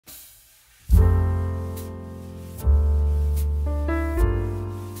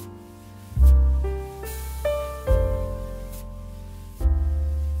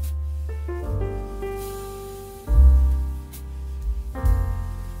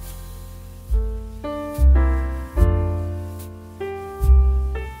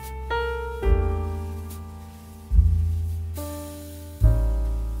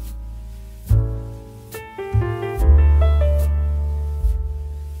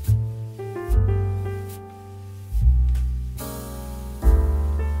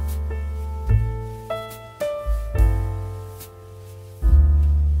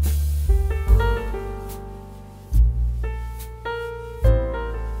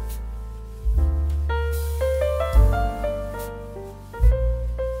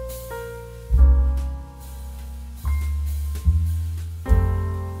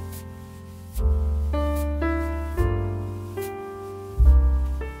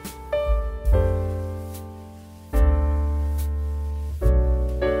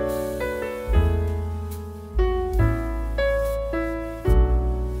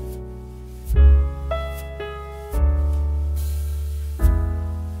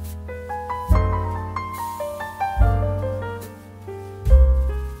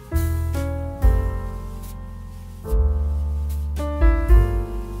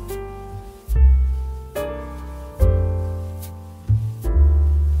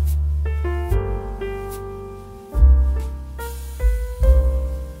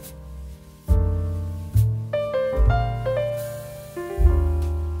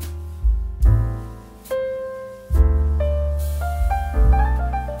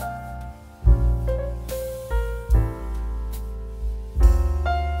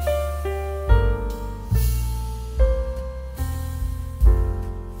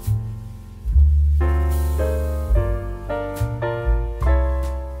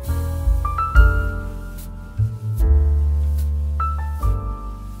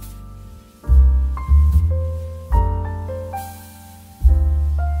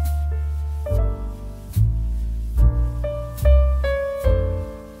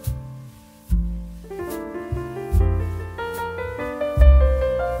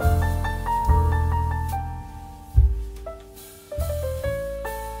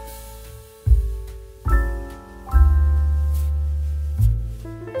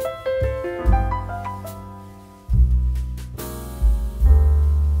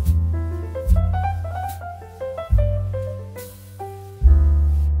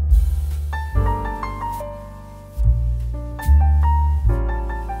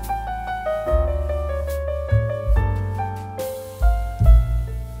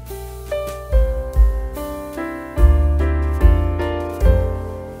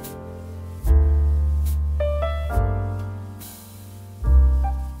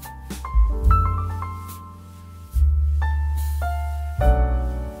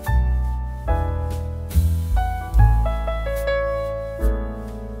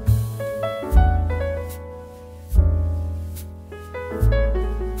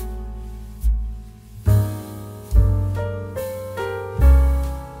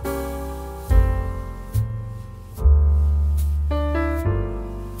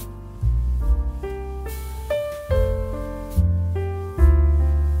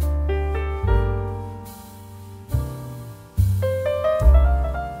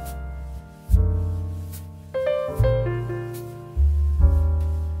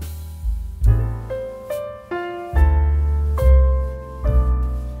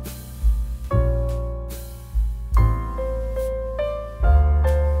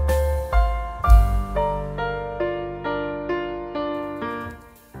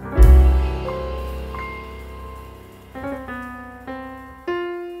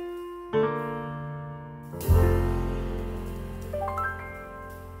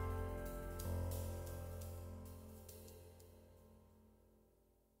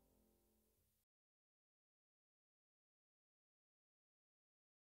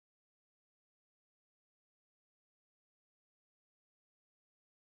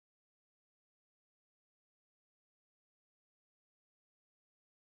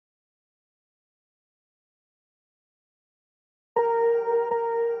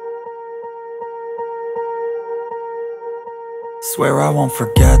Swear I won't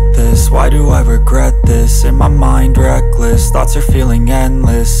forget this, why do I regret this? In my mind reckless, thoughts are feeling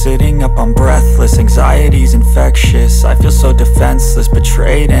endless. Sitting up, I'm breathless, anxiety's infectious. I feel so defenseless,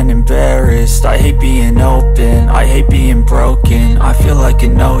 betrayed and embarrassed. I hate being open, I hate being broken. I feel like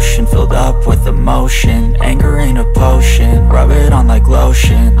an ocean filled up with emotion. Anger ain't a potion, rub it on like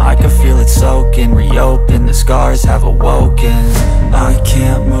lotion. I can feel it soaking, reopen, the scars have awoken. I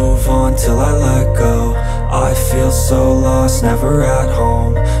can't move on till I let go. I feel so lost, never at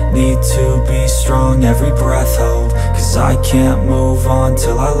home. Need to be strong, every breath hold. Cause I can't move on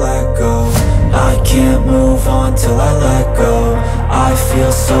till I let go. I can't move on till I let go. I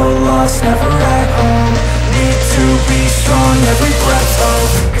feel so lost, never at home. Need to be strong, every breath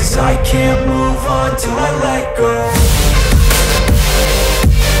hold. Cause I can't move on till I let go.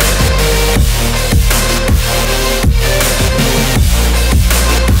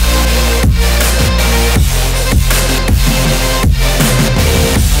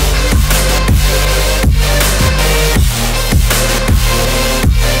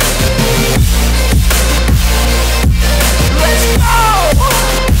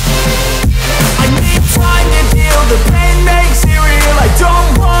 The pain makes it real, I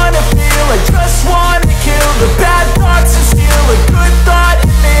don't wanna feel, I just wanna kill the bad thoughts and steal a good thought and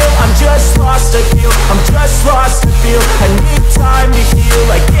feel. I'm just lost, I feel, I'm just lost, I feel. I need time to heal,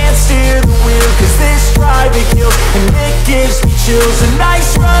 I can't steer the wheel. Cause this drive it kills, and it gives me chills. A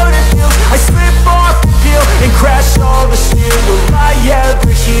nice road it feels, I slip off the peel and crash all the steel. Will I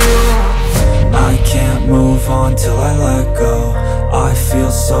ever heal? I can't move on till I let go. I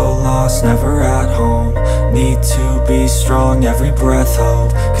feel so lost, never at home. Need to be strong, every breath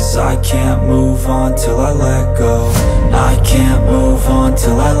hold. Cause I can't move on till I let go. I can't move on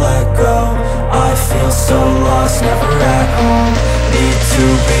till I let go. I feel so lost, never at home. Need to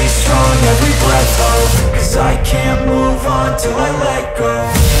be strong, every breath hold. Cause I can't move on till I let go.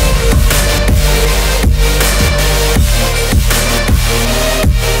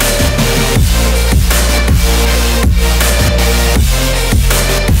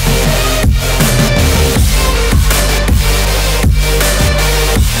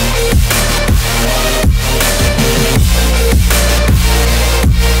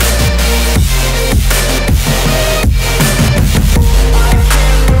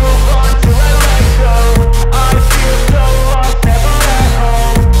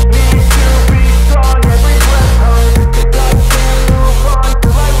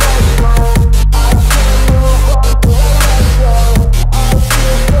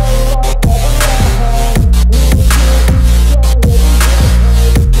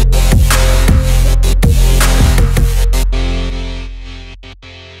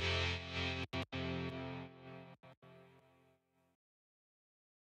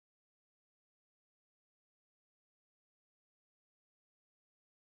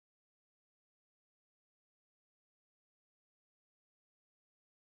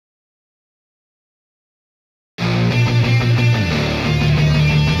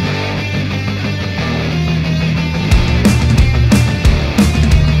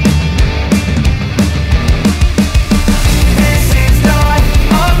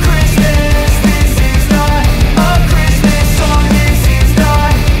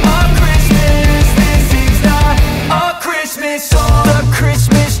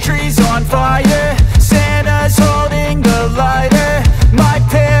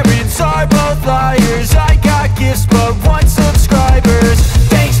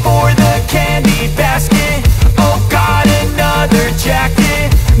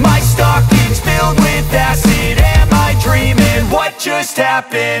 Just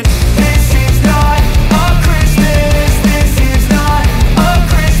happened. This is not a Christmas. This is not a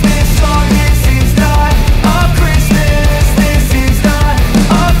Christmas song. This is not a Christmas. This is not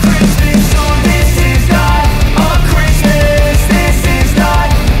a Christmas song. This is not a Christmas. This is not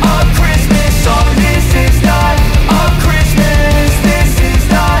a Christmas song. This is not a Christmas. This is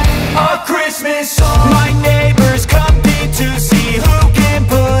not a Christmas song. My neighbors compete to see who can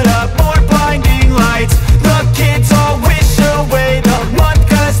put up more blinding lights. The kids all wish away the month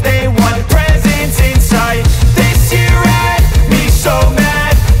cause they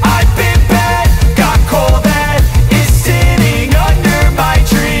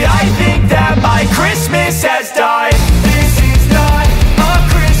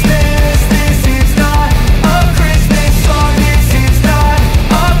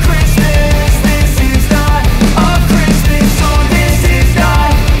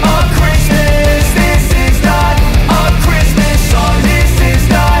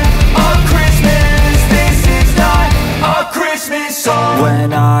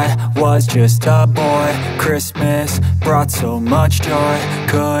when I was just a boy. Christmas brought so much joy.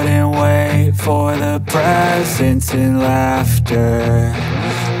 Couldn't wait for the presents and laughter.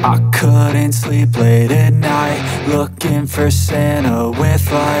 I couldn't sleep late at night, looking for Santa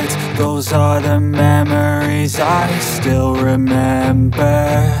with lights. Those are the memories I still remember.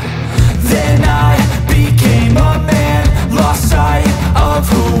 Then I became a man, lost sight of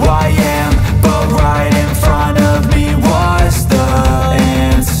who I am. But right in front of me was the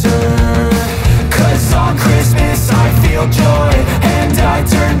answer. 'Cause on Christmas I feel joy, and I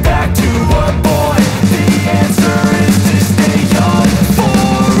turn back to a boy. The answer is to stay young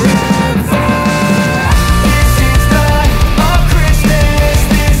forever. This is not a Christmas,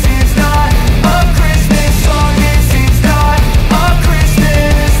 this is not a Christmas song. This is not a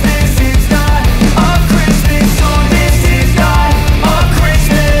Christmas, this is not a Christmas song. This is not a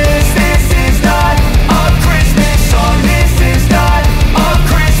Christmas, this is not a Christmas song. This is not a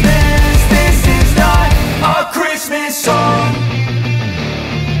Christmas, this is not a Christmas song.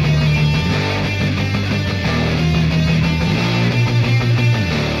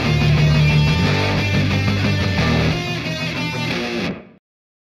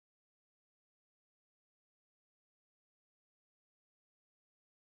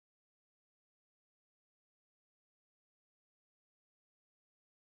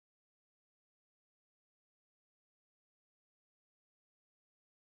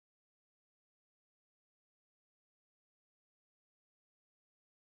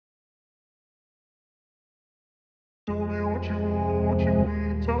 Tell me what you want, what you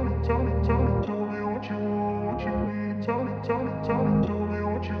need. Tell me, tell me, tell me. Tell me what you want, what you need. Tell me, tell me, tell me. Tell me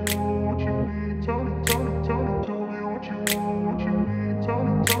what you want, what you need. Tell me, tell me, tell me. Tell me what you want, what you need. Tell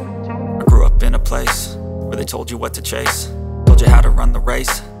me, tell me, tell me. I grew up in a place where they told you what to chase, told you how to run the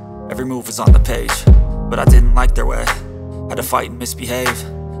race. Every move was on the page, but I didn't like their way. Had to fight and misbehave,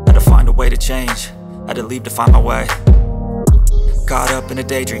 had to find a way to change, had to leave to find my way. Caught up in a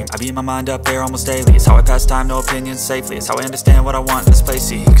daydream, I beat my mind up there almost daily. It's how I pass time, no opinions safely. It's how I understand what I want in this place,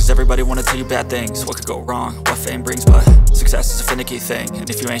 see. Cause everybody wanna tell you bad things, what could go wrong, what fame brings. But success is a finicky thing, and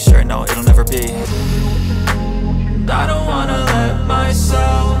if you ain't sure, no, it'll never be. I don't wanna let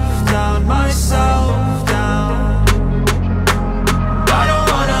myself down, myself down. I don't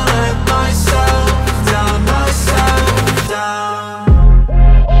wanna let myself down, myself down.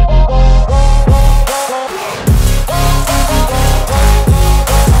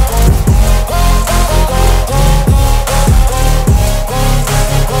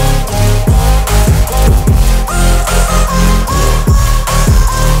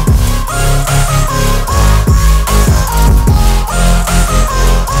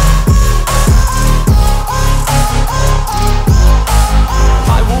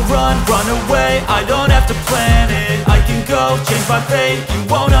 I don't have to plan it, I can go change my fate. You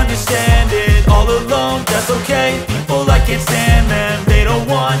won't understand it, all alone, that's okay. People I can't stand them, they don't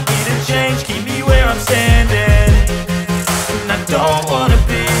want me to change. Keep me where I'm standing, and I don't wanna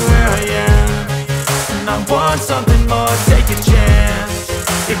be where I am. And I want something more, take a chance.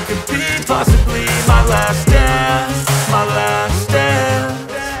 It could be possibly my last dance, my last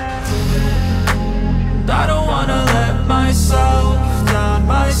dance. And I don't wanna let myself down,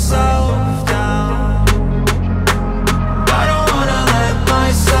 myself down. I don't wanna let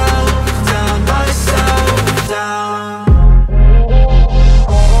myself down, myself down.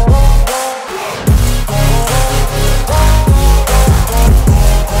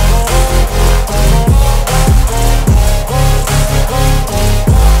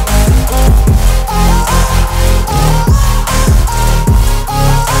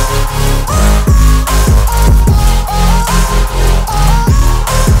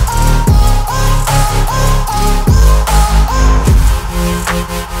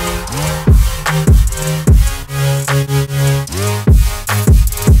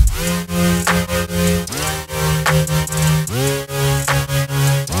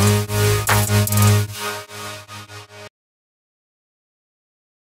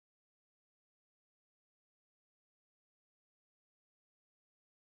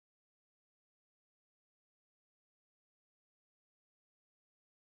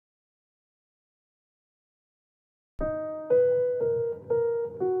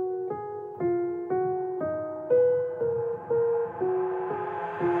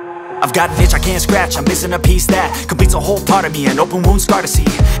 I've got an itch I can't scratch, I'm missing a piece that completes a whole part of me, an open wound scar to see.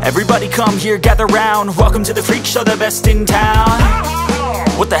 Everybody come here, gather round, welcome to the freak show, the best in town.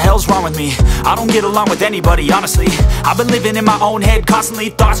 What the hell hell's wrong with me? I don't get along with anybody, honestly. I've been living in my own head constantly.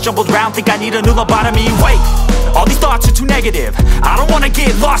 Thoughts jumbled round, think I need a new lobotomy. Wait, all these thoughts are too negative. I don't wanna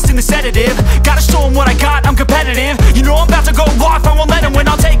get lost in the sedative. Gotta show them what I got, I'm competitive. You know I'm about to go off, I won't let them win.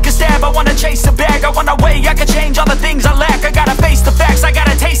 I'll take a stab, I wanna chase a bag. I wanna weigh, I can change all the things I lack. I gotta face the facts, I got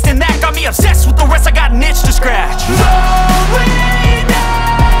a taste in that. Got me obsessed with the rest, I got an itch to scratch. Lonely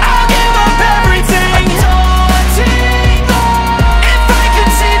now, I'll give up everything. Daunting though, if I can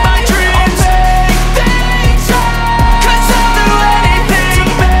see my dreams, I'll make things right. 'Cause I'll do anything to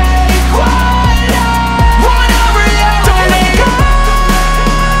make what I want a reality. Don't let go,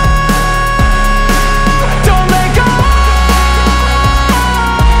 don't let go.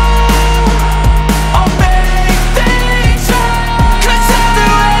 I'll make things right. 'Cause I'll do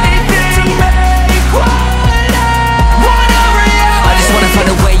anything to make what I want a reality. I just wanna find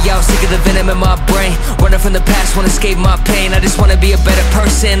a way out, sick of the venom in my brain. Running from the past, wanna escape my pain. I just wanna be a better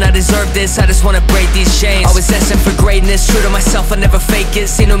person, I deserve this. I just wanna break these chains. Always asking for greatness, true to myself, I never fake it.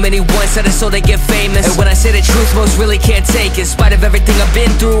 Seen too many once, I just so they get famous. And when I say the truth, most really can't take it. In spite of everything I've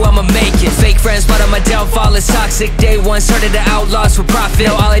been through, I'ma make it. Fake friends, but on my downfall is toxic. Day one, started to outlaws for profit.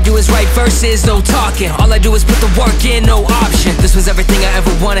 Now all I do is write verses, no talking. All I do is put the work in, no option. This was everything I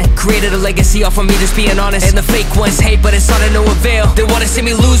ever wanted. Created a legacy off of me, just being honest. And the fake ones hate, but it's all to no avail. They wanna see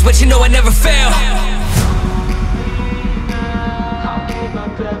me lose, but you know I never fail. I'll give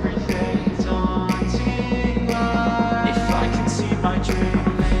up everything, daunting life. If I can see my dream,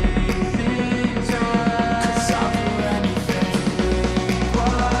 make things right. 'Cause I'll do anything, make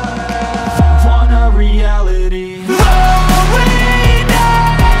what I want a reality. Lonely now,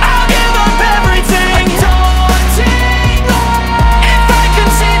 I'll give up everything. Daunting life. If I can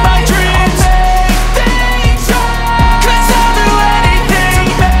see my dreams, make things right. 'Cause I'll do anything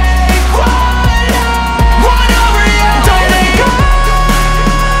to make what I want a reality. Don't let go,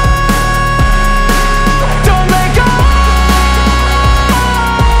 don't let go.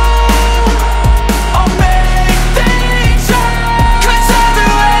 I'll make things right. 'Cause I'll do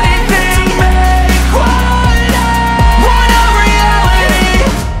anything to make what I want a reality.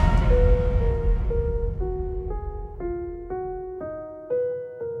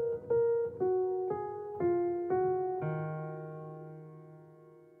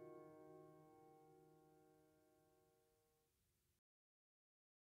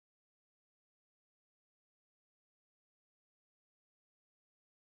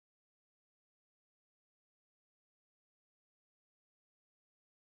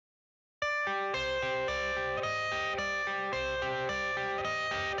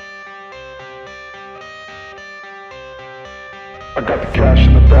 I got the cash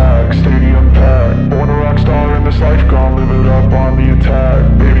in the bag, stadium packed. Born a rock star in this life, gon' live it up on the attack.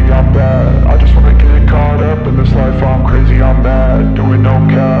 Baby, I'm bad, I just wanna get caught up in this life. I'm crazy, I'm mad, doing no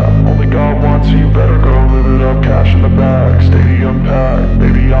cap. Only God wants you, better go live it up. Cash in the bag, stadium packed.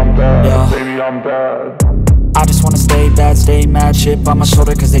 Baby, I'm bad, Yeah. baby, I'm bad. I just wanna stay bad, stay mad. Chip on my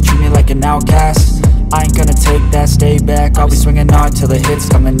shoulder cause they treat me like an outcast. I ain't gonna take that, stay back. I'll be swinging hard till the hits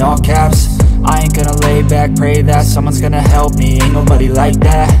come in all caps. I ain't gonna lay back, pray that someone's gonna help me. Ain't nobody like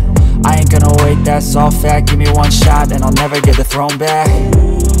that. I ain't gonna wait, that's all fact. Give me one shot and I'll never get the throne back.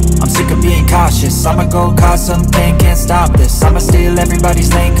 I'm sick of being cautious, I'ma go cause something, can't stop this. I'ma steal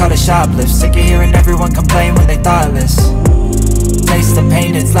everybody's lane, call it shoplift. Sick of hearing everyone complain when they thoughtless. Taste the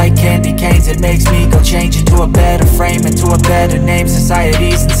pain, it's like candy canes. It makes me go change into a better frame, into a better name.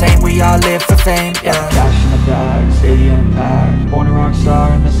 Society's insane, we all live for fame, yeah. Cash in the bag, stadium packed. Born a rock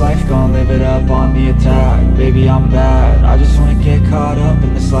star in this life, gon' live it up on the attack. Baby, I'm bad, I just wanna get caught up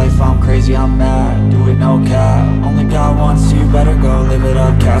in this life. I'm crazy, I'm mad, do it no cap. Only God wants you, better go live it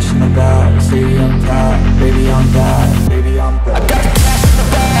up. Cash in the bag, stadium packed. Baby, I'm bad, baby, I'm bad. I got the cash in the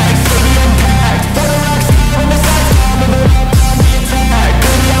bag, stadium packed. Born a rock star in this life, gon' live it up.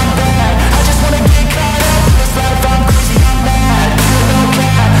 Baby, I'm bad, I just wanna get caught up in this life. I'm crazy, I'm mad, do it no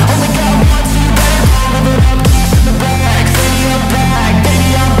cap. Only God wants you, better go live it up. Cash in the bag, stadium packed. Baby,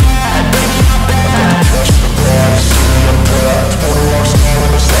 I'm bad, baby, I'm bad. Cash in the bag, stadium packed. Born a rock star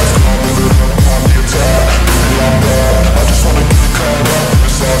in this life, gon' live it up on the attack. Baby, I'm bad, I just wanna get caught up in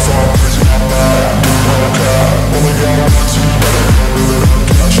this life. I'm crazy, I'm mad, do it no cap. Only God wants you, better go live it up.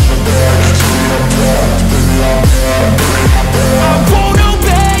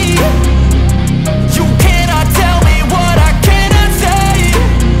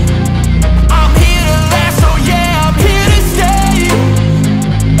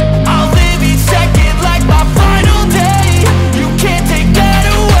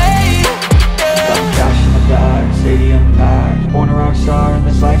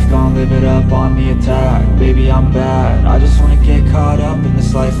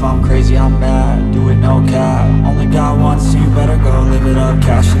 life, I'm crazy, I'm mad. Do it no cap, only got one, so you better go live it up.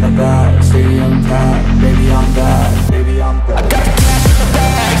 Cash in the bag, stadium packed. Baby, I'm back, baby, I'm back. I got the cash in the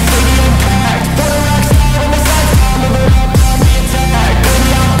bag, stadium packed. Put a rock star on my side, live it up, on the attack. Baby,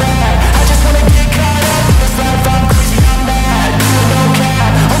 I'm back, I just wanna get caught up in this life, I'm crazy, I'm mad. Do it no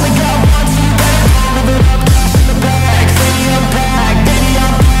cap, only got one, so you better go live it up. Cash in the bag, stadium packed. Baby,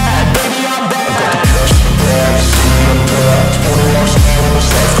 I'm back, baby, I'm back. I got the cash in the bag, stadium packed. Put a rock star on my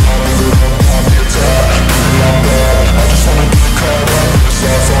side, live it up, on the attack. Baby, I'm back, I just wanna get caught up in this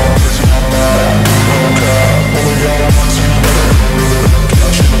life, I'm crazy, I'm mad. Do it no cap, only got one, so you better go live it up.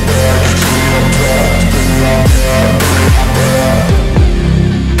 Cash in the bag, stadium packed. Baby, I'm back, baby, I'm back.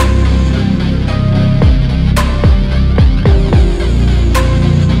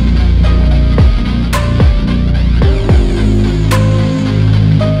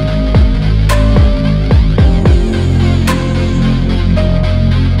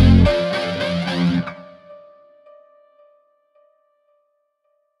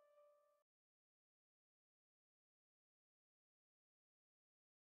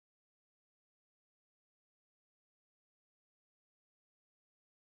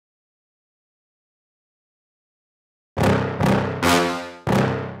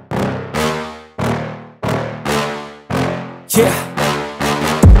 Yeah.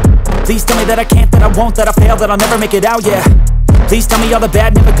 Please tell me that I can't, that I won't, that I fail, that I'll never make it out, yeah. Please tell me all the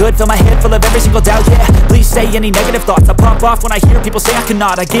bad, never good, fill my head full of every single doubt, yeah. Please say any negative thoughts, I pop off when I hear people say I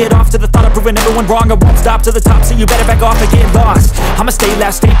cannot. I get off to the thought of proving everyone wrong, I won't stop to the top, so you better back off and get lost. I'ma stay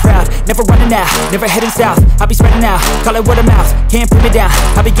loud, stay proud, never running out, never heading south. I'll be spreading out, call it word of mouth, can't put me down,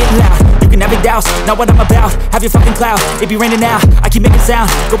 I'll be getting loud. You can have it douse, not what I'm about, have your fucking cloud. It be raining now, I keep making sound,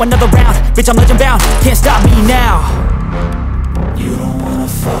 go another round, bitch I'm legend bound, can't stop me now. You don't wanna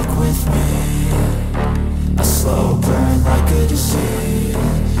fuck with me, a slow burn like a disease.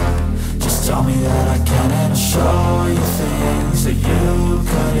 Just tell me that I can and I'll show you things that you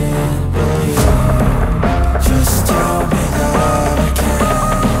couldn't believe. Just tell me that I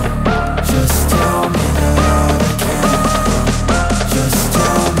can. Just tell me that I can. Just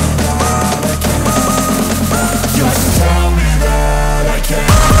tell me that I can. Just tell me that I can.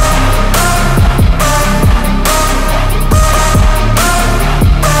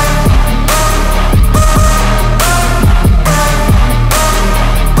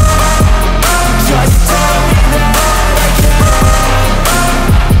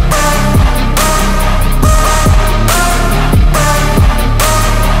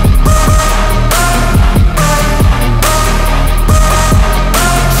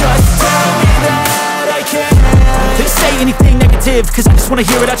 Cause I just wanna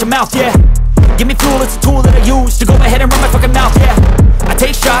hear it out your mouth, yeah. Give me fuel, it's a tool that I use to go ahead and run my fucking mouth, yeah. I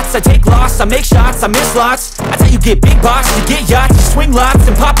take shots, I take loss, I make shots, I miss lots. That's how you get big box, you get yachts, you swing lots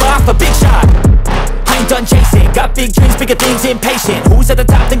and pop off a big shot. I ain't done chasing, got big dreams, bigger things, impatient. Who's at the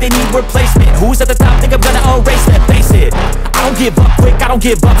top think they need replacement? Who's at the top think I'm gonna erase that? Face it, I don't give up quick, I don't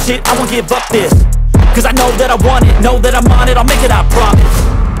give up shit, I won't give up this. Cause I know that I want it, know that I'm on it, I'll make it, I promise.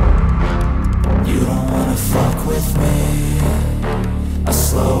 You don't wanna fuck with me, a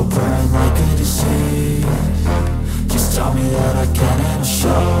slow burn like a disease. Just tell me that I can and I'll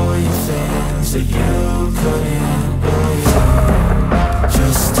show you things that you couldn't believe.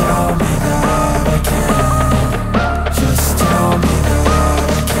 Just tell me that I can. Just tell me that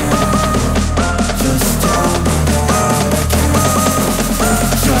I can. Just tell me that I can.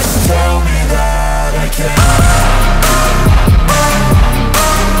 Just tell me that I can.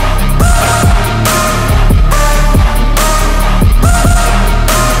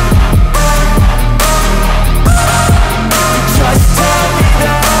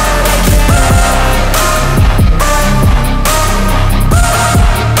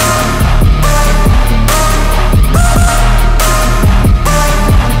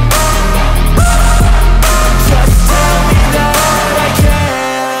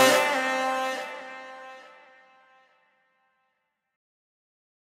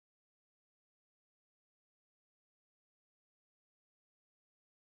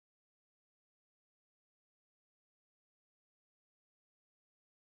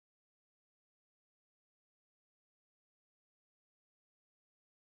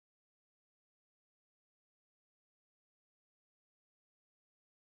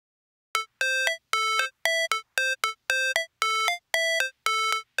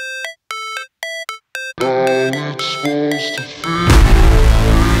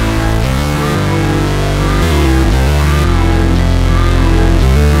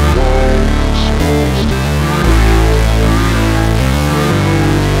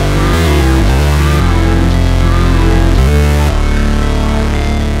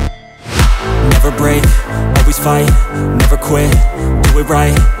 fight, never quit, do it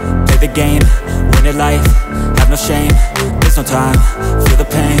right, play the game, win it life, have no shame, there's no time, feel the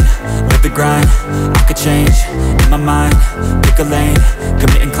pain, live the grind, I could change, in my mind, pick a lane,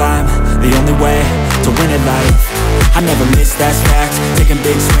 commit and climb, the only way to win it life. I never miss, that's fact, taking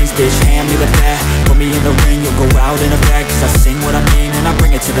big swings, bitch, hand me the bat, put me in the ring, you'll go out in a bag, cause I sing what I mean and I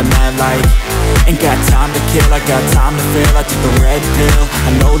bring it to the mad light. Ain't got time to kill, I got time to feel, I took the red pill,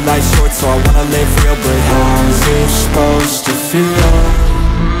 I know life's short so I wanna live real, but how's it supposed to feel?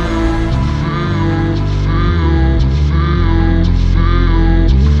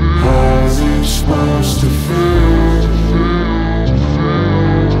 How's it supposed to feel?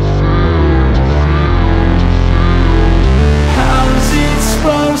 How's it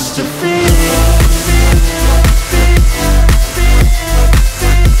supposed to feel?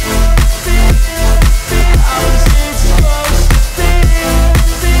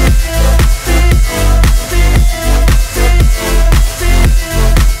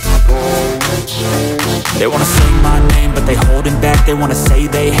 They wanna say my name, but they holding back. They wanna say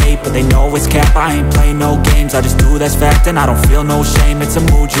they hate, but they know it's cap. I ain't play no games, I just do, that's fact. And I don't feel no shame, it's a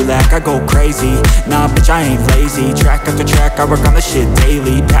mood you lack. I go crazy, nah bitch I ain't lazy. Track after track, I work on this shit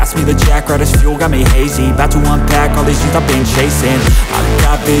daily. Pass me the jack, right as fuel, got me hazy. About to unpack all these things I've been chasing. I've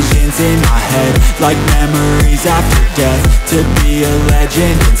got visions in my head, like memories after death. To be a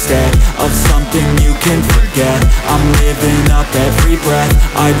legend instead of something you can forget. I'm living up every breath,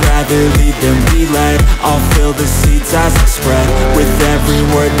 I'd rather lead than be led. I'll fill the seats as I spread with every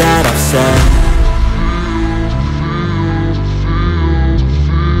word that I've said.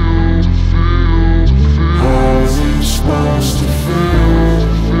 How's it supposed to feel?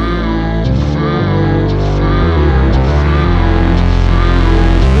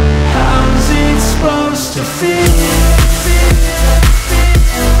 How's it supposed to feel?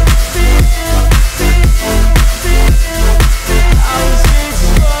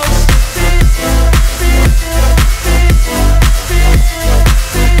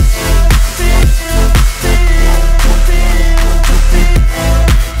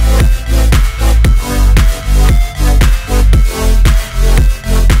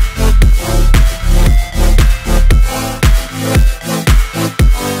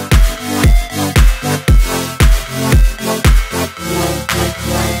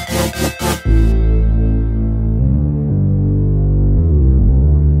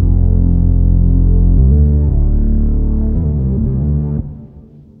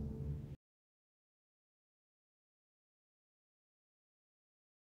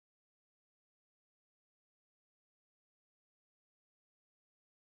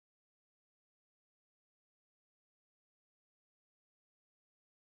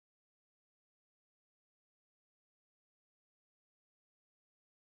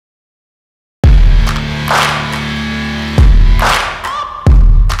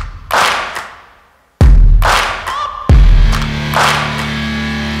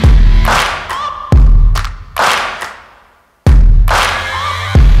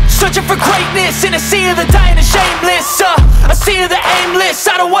 Searching for greatness in a sea of the dying and shameless, a sea of the aimless.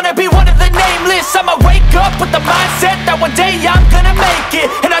 I don't wanna be one of the nameless. I'ma wake up with the mindset that one day I'm gonna make it.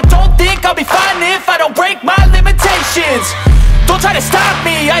 And I don't think I'll be fine if I don't break my limitations. Don't try to stop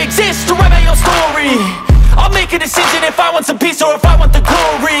me, I exist to write my own story. I'll make a decision if I want some peace or if I want the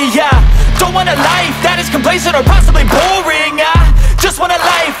glory, yeah. Don't want a life that is complacent or possibly boring, just want a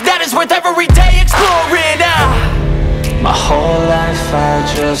life that is worth every day exploring, My whole life I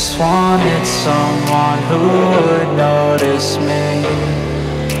just wanted someone who would notice me.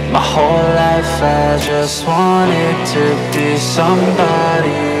 My whole life I just wanted to be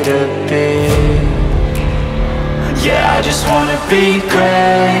somebody to be. Yeah, I just wanna be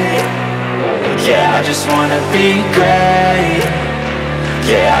great. Yeah, I just wanna be great.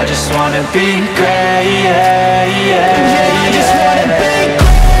 Yeah, I just wanna be great. Yeah, yeah, yeah, I just wanna be great.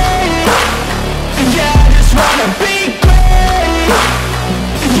 Yeah, I just wanna be great.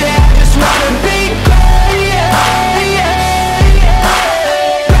 Yeah, I just wanna be great. Yeah, yeah, yeah.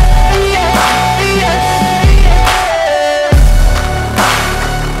 Yeah, yeah, yeah.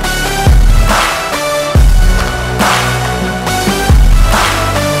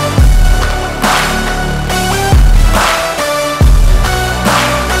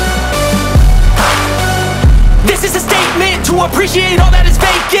 This is a statement to appreciate all that is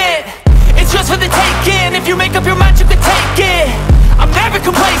vacant. It's just for the taking. If you make up your mind, you can take it. I'm never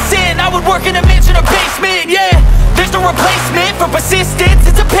complacent, I would work in a mansion or basement, yeah. There's no replacement for persistence,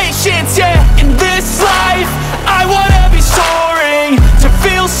 it's a patience, yeah. In this life, I wanna be soaring, to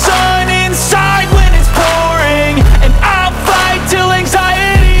feel sun inside when it's pouring. And I'll fight till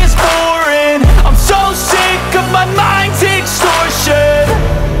anxiety is foreign. I'm so sick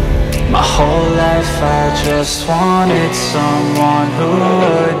whole life I just wanted someone who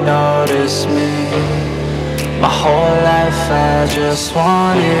would notice me. My whole life I just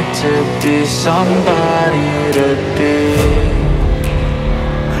wanted to be somebody to be.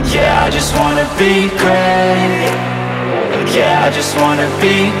 Yeah, I just wanna be great. Yeah, I just wanna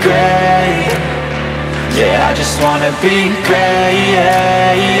be great. Yeah, I just wanna be great.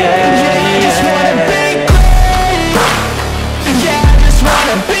 Yeah, yeah, yeah, I just wanna be great. Yeah, I just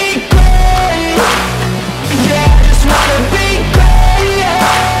wanna be great. Yeah, I just wanna be great. Yeah,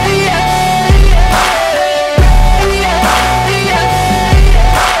 yeah, yeah, yeah, yeah, yeah.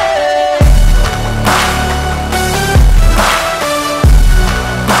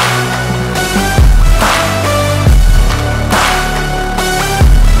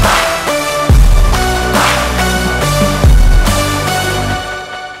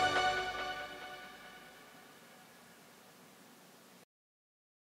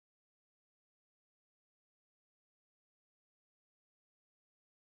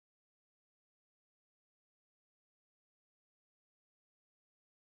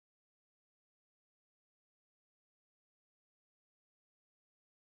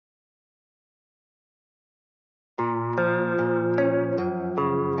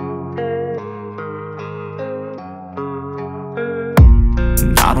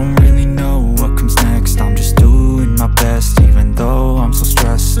 I don't really know what comes next. I'm just doing my best, even though I'm so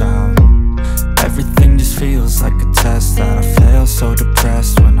stressed out. Everything just feels like a test that I fail, so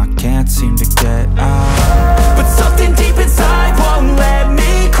depressed when I can't seem to get out. But something deep inside won't let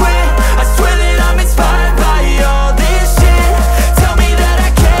me quit. I swear that I'm inspired by all this shit. Tell me that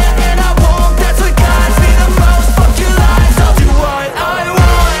I can't and I won't. That's what guides me the most. Fuck your lies, I'll do what I want.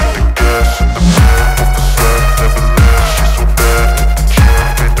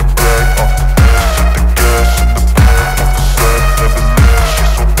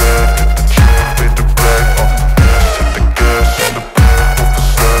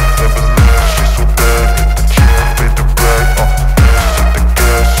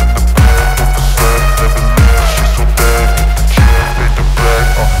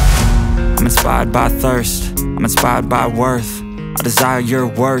 Inspired by thirst, I'm inspired by worth. I desire your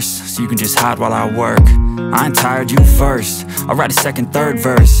worst, so you can just hide while I work. I ain't tired, you first. I'll write a second, third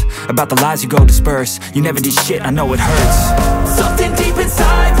verse about the lies you go disperse. You never did shit, I know it hurts. Something deep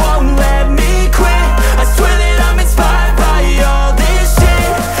inside won't let me quit. I swear that I'm inspired by all this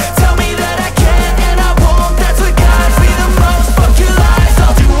shit. Tell me that I can't and I won't. That's what guides me the most. Fuck your lies,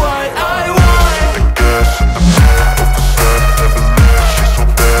 I'll do what I want.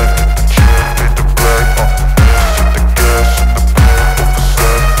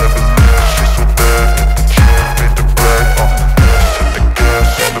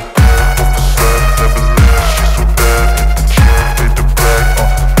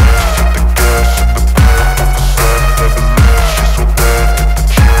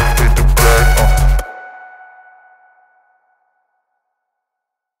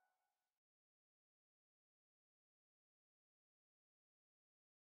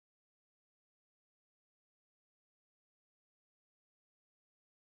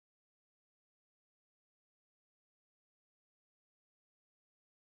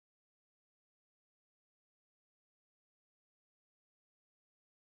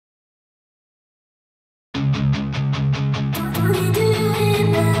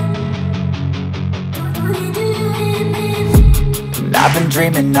 I've been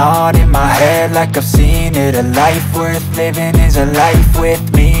dreaming on in my head like I've seen it. A life worth living is a life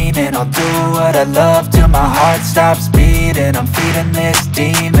with meaning. I'll do what I love till my heart stops beating. I'm feeding this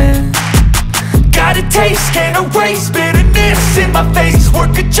demon. Got a taste, can't erase bitterness in my face.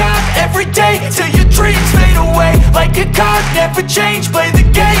 Work a job every day till your dreams fade away. Like a card, never change, play the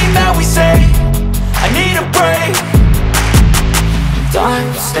game that we say. I need a break.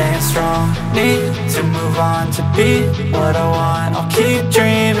 I'm staying strong, need to move on to be what I want. I'll keep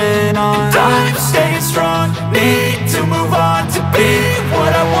dreaming on. I'm staying strong, need to move on to be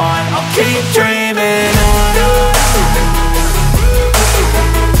what I want. I'll keep dreaming on.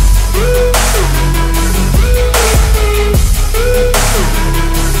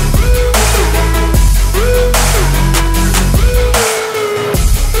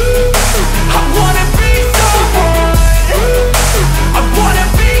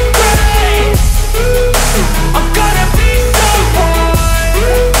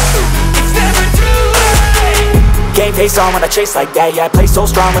 same pace on when I chase like that. Yeah, I play so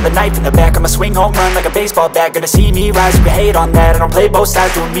strong with a knife in the back. I'ma swing home run like a baseball bat. Gonna see me rise, you can hate on that. I don't play both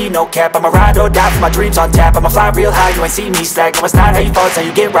sides, doing me no cap. I'ma ride or die for my dreams on tap. I'ma fly real high, you ain't see me slack. No, it's not how you fall, it's how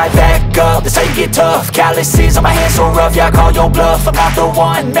you get right back up. That's how you get tough. Calluses on my hands so rough, yeah, I call your bluff. I'm not the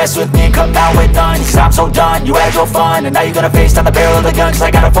one, mess with me, come out with none. Cause I'm so done, you had your fun. And now you're gonna face down the barrel of the gun. Cause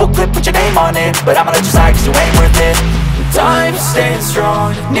I got a full clip, put your name on it. But I'ma let you slide cause you ain't worth it. Time staying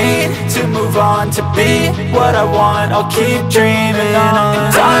strong, need to move on. To be what I want, I'll keep dreaming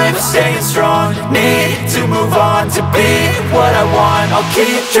on. Time staying strong, need to move on. To be what I want, I'll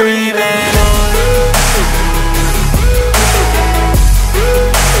keep dreaming on.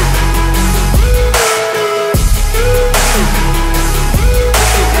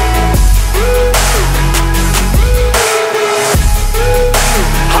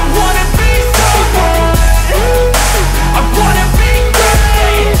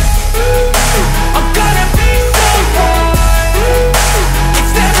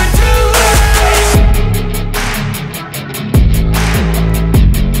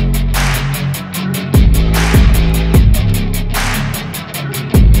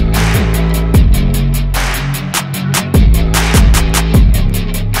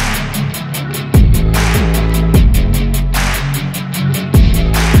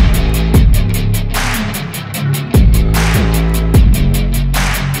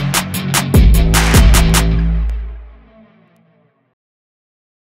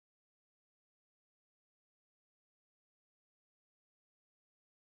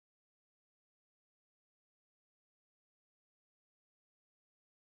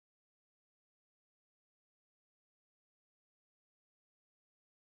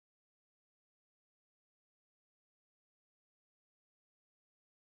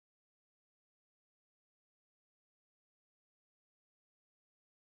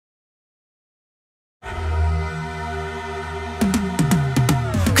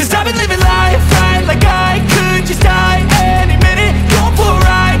 Cause I've been living life right like I could just die any minute. Going for a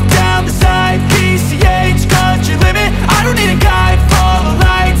ride down the side, PCH, country limit. I don't need a guide, follow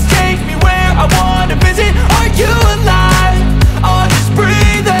lights, take me where I wanna visit. Are you alive? Or just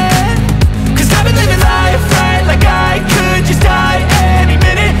breathing? Cause I've been living life right like I could just die any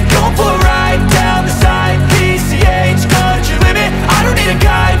minute. Going for a ride down the side, PCH, country limit. I don't need a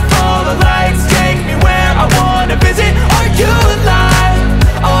guide, follow lights, take me where I wanna visit. Are you alive?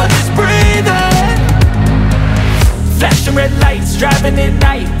 Or just breathing? Flashing red lights, driving at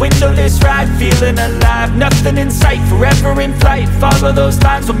night, windowless ride, feeling alive. Nothing in sight, forever in flight. Follow those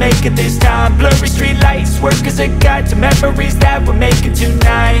lines, we'll make it this time. Blurry street lights, work as a guide to memories that we're making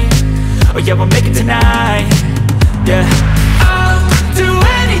tonight. Oh yeah, we'll make it tonight. Yeah, I'll do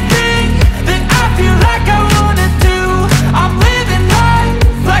anything that I feel like I wanna do. I'm living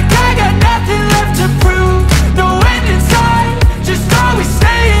life like I got nothing left to prove. No end in sight, just always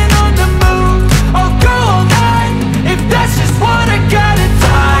staying on the move. I'll go all night if that's just what I gotta do.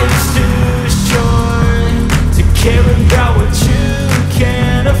 Life's too short to care about what you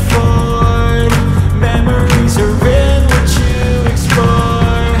can't afford. Memories are in what you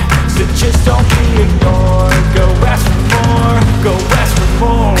explore, so just don't be ignored. Go ask for more, go ask for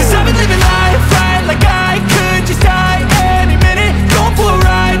more. Cause I've been living life right like I could just die any minute. Going for a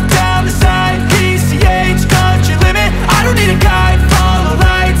ride down the side, PCH, country limit. I don't need a guide, follow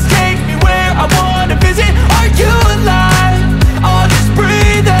lights, take me where I wanna visit. Are you alive? Or just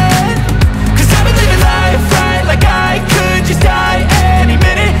breathing? Cause I've been living life right like I could just die any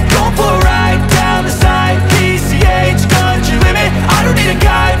minute. Going for a ride down the side, PCH, country limit. I don't need a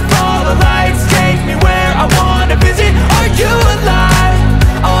guide, follow lights, take me where I wanna visit. Are you alive?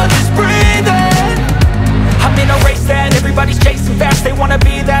 Or just breathing? I'm in a race that everybody's chasing fast. They wanna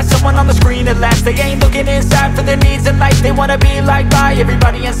be that someone on the screen at last. They ain't looking inside for their needs in life. They wanna be liked by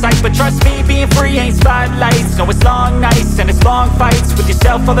everybody in sight. But trust me, being free ain't spotlights. No, it's long nights and it's long fights with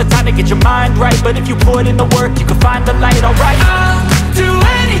yourself all the time to get your mind right. But if you put in the work, you can find the light, alright. I'll do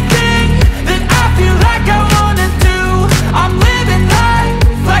anything that I feel like I wanna do. I'm living life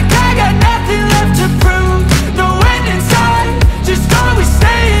like I got nothing left to prove. No end in sight, just always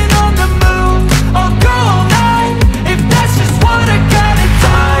staying on the move. I'll go all night if that's just what I gotta do.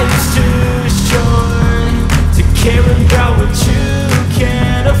 Life's too short to care about what you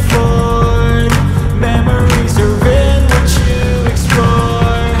can't afford. Memories are in what you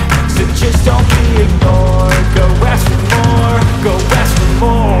explore, so just don't be ignored. Go ask for more, go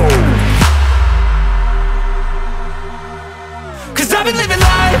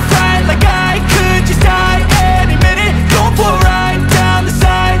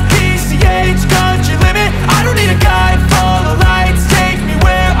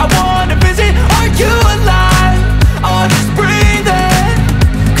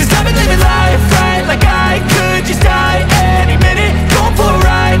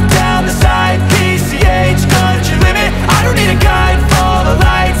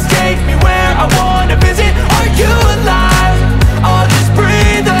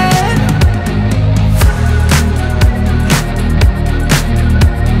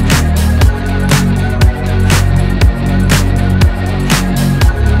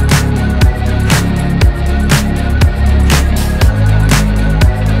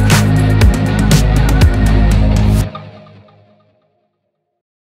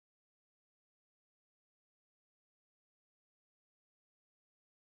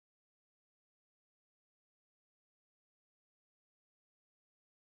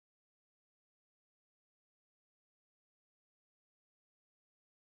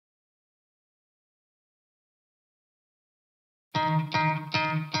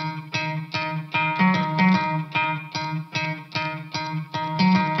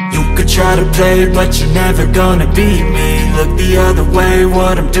try to play, but you're never gonna beat me. Look the other way,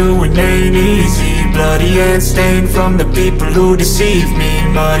 what I'm doing ain't easy. Bloody hands stained from the people who deceive me.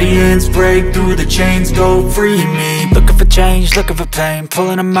 Muddy hands break through the chains, go free me. Looking for change, looking for pain,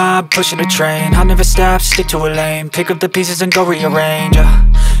 pulling a mob, pushing a train. I'll never stop, stick to a lane, pick up the pieces and go rearrange.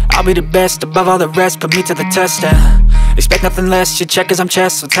 I'll be the best above all the rest, put me to the test and expect nothing less. You check as I'm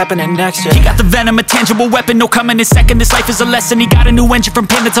chess, what's happening next? Yeah. He got the venom, a tangible weapon, no coming in second. This life is a lesson. He got a new engine from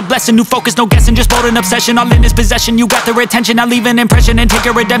pain, that's a blessing. New focus, no guessing, just bold and obsession. All in his possession, you got their attention. I'll leave an impression and take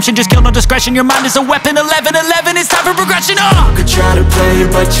your redemption. Just kill, no discretion, your mind is a weapon. 11-11, it's time for progression. You could try to play,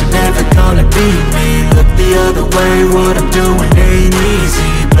 but you're never gonna beat me. Look the other way, what I'm doing ain't easy.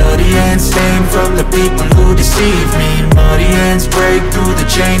 Bloody hands stained from the people who deceive me. Muddy hands break through the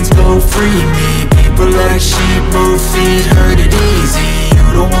chains, go free me. People like sheep move feet, hurt it easy.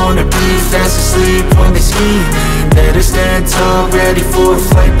 You don't wanna be fast asleep when they scheming. Better stand tall, ready for a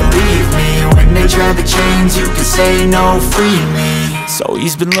fight, believe me. When they try the chains, you can say no, free me. So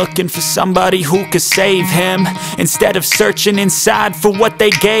he's been looking for somebody who could save him, instead of searching inside for what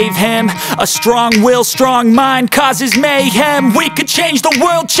they gave him. A strong will, strong mind causes mayhem. We could change the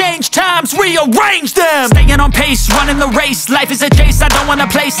world, change times, rearrange them. Staying on pace, running the race. Life is a chase, I don't want a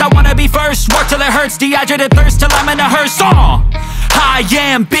place. I wanna be first, work till it hurts. Dehydrated thirst till I'm in a hearse. High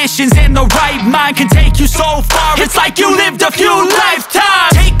ambitions and the right mind can take you so far. It's like you lived a few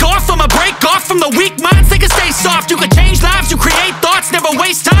lifetimes. Take off from a break off from the weak minds. They can stay soft, you can change lives, you create thoughts. Never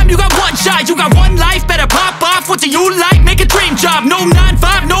waste time, you got one shot, you got one life. Better pop off, what do you like? Make a dream job, no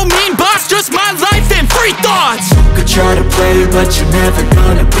 9-5, no mean boss. Just my life and free thoughts. You could try to play, but you're never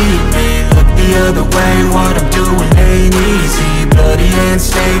gonna beat me. Look the other way, what I'm doing ain't easy. Bloody hands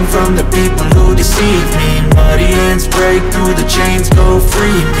stained from the people who deceive me. Muddy hands break through the chains, go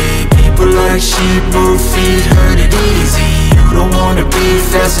free me. People like sheep move feet, hurt it easy. You don't wanna be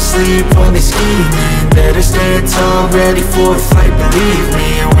fast asleep when they scheming. Better stand tall, ready for a fight, believe me.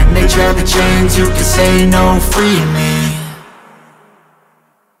 When they try the chains, you can say no, free me.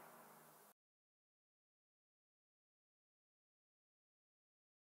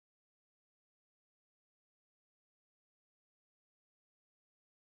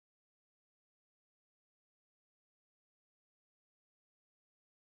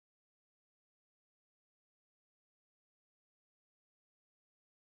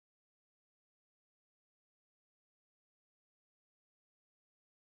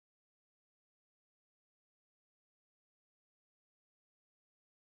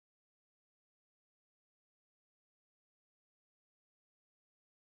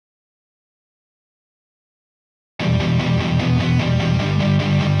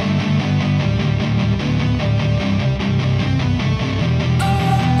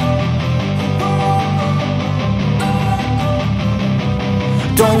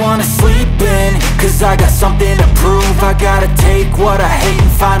 Don't wanna sleep in, cause I got something to prove. I gotta take what I hate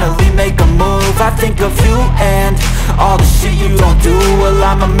and finally make a move. I think of you and all the shit you don't do. Well,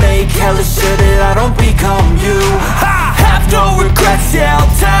 I'ma make hella sure that I don't become you. I have no regrets, yeah, I'll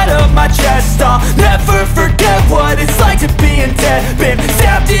tie up my chest. I'll never forget what it's like to be in debt. Been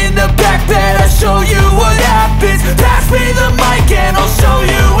stabbed in the back bed, I'll show you what happens. Pass me the mic and I'll show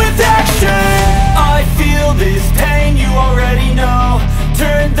you with action. I feel this pain, you already know.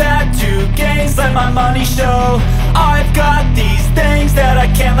 Turn that to gains, let my money show. I've got these things that I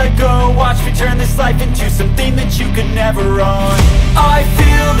can't let go. Watch me turn this life into something that you could never own. I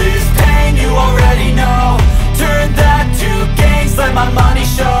feel this pain, you already know. Turn that to gains, let my money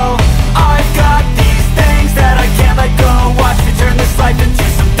show. I've got these things that I can't let go. Watch me turn this life into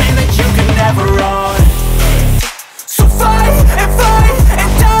something that you could never own. So fight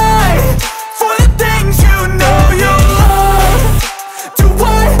and die for the things you know you love. Do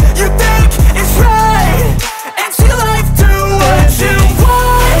what you think is right, and see life do what you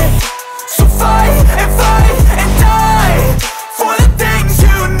want. So fight and die for the things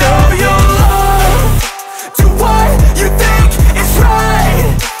you know you love. Do what you think is right,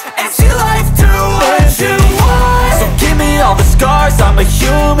 and see life do what you want. So give me all the scars, I'm a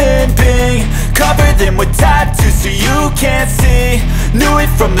human being. Cover them with tattoos so you can't see. Knew it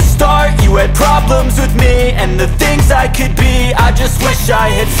from the start, you had problems with me and the things I could be, I just wish I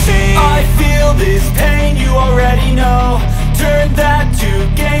had seen. I feel this pain, you already know. Turn that to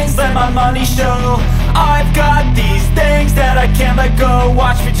gains, let my money show. I've got these things that I can't let go.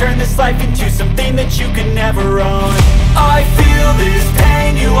 Watch me turn this life into something that you could never own. I feel this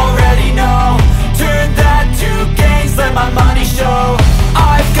pain, you already know. Turn that to gains, let my money show.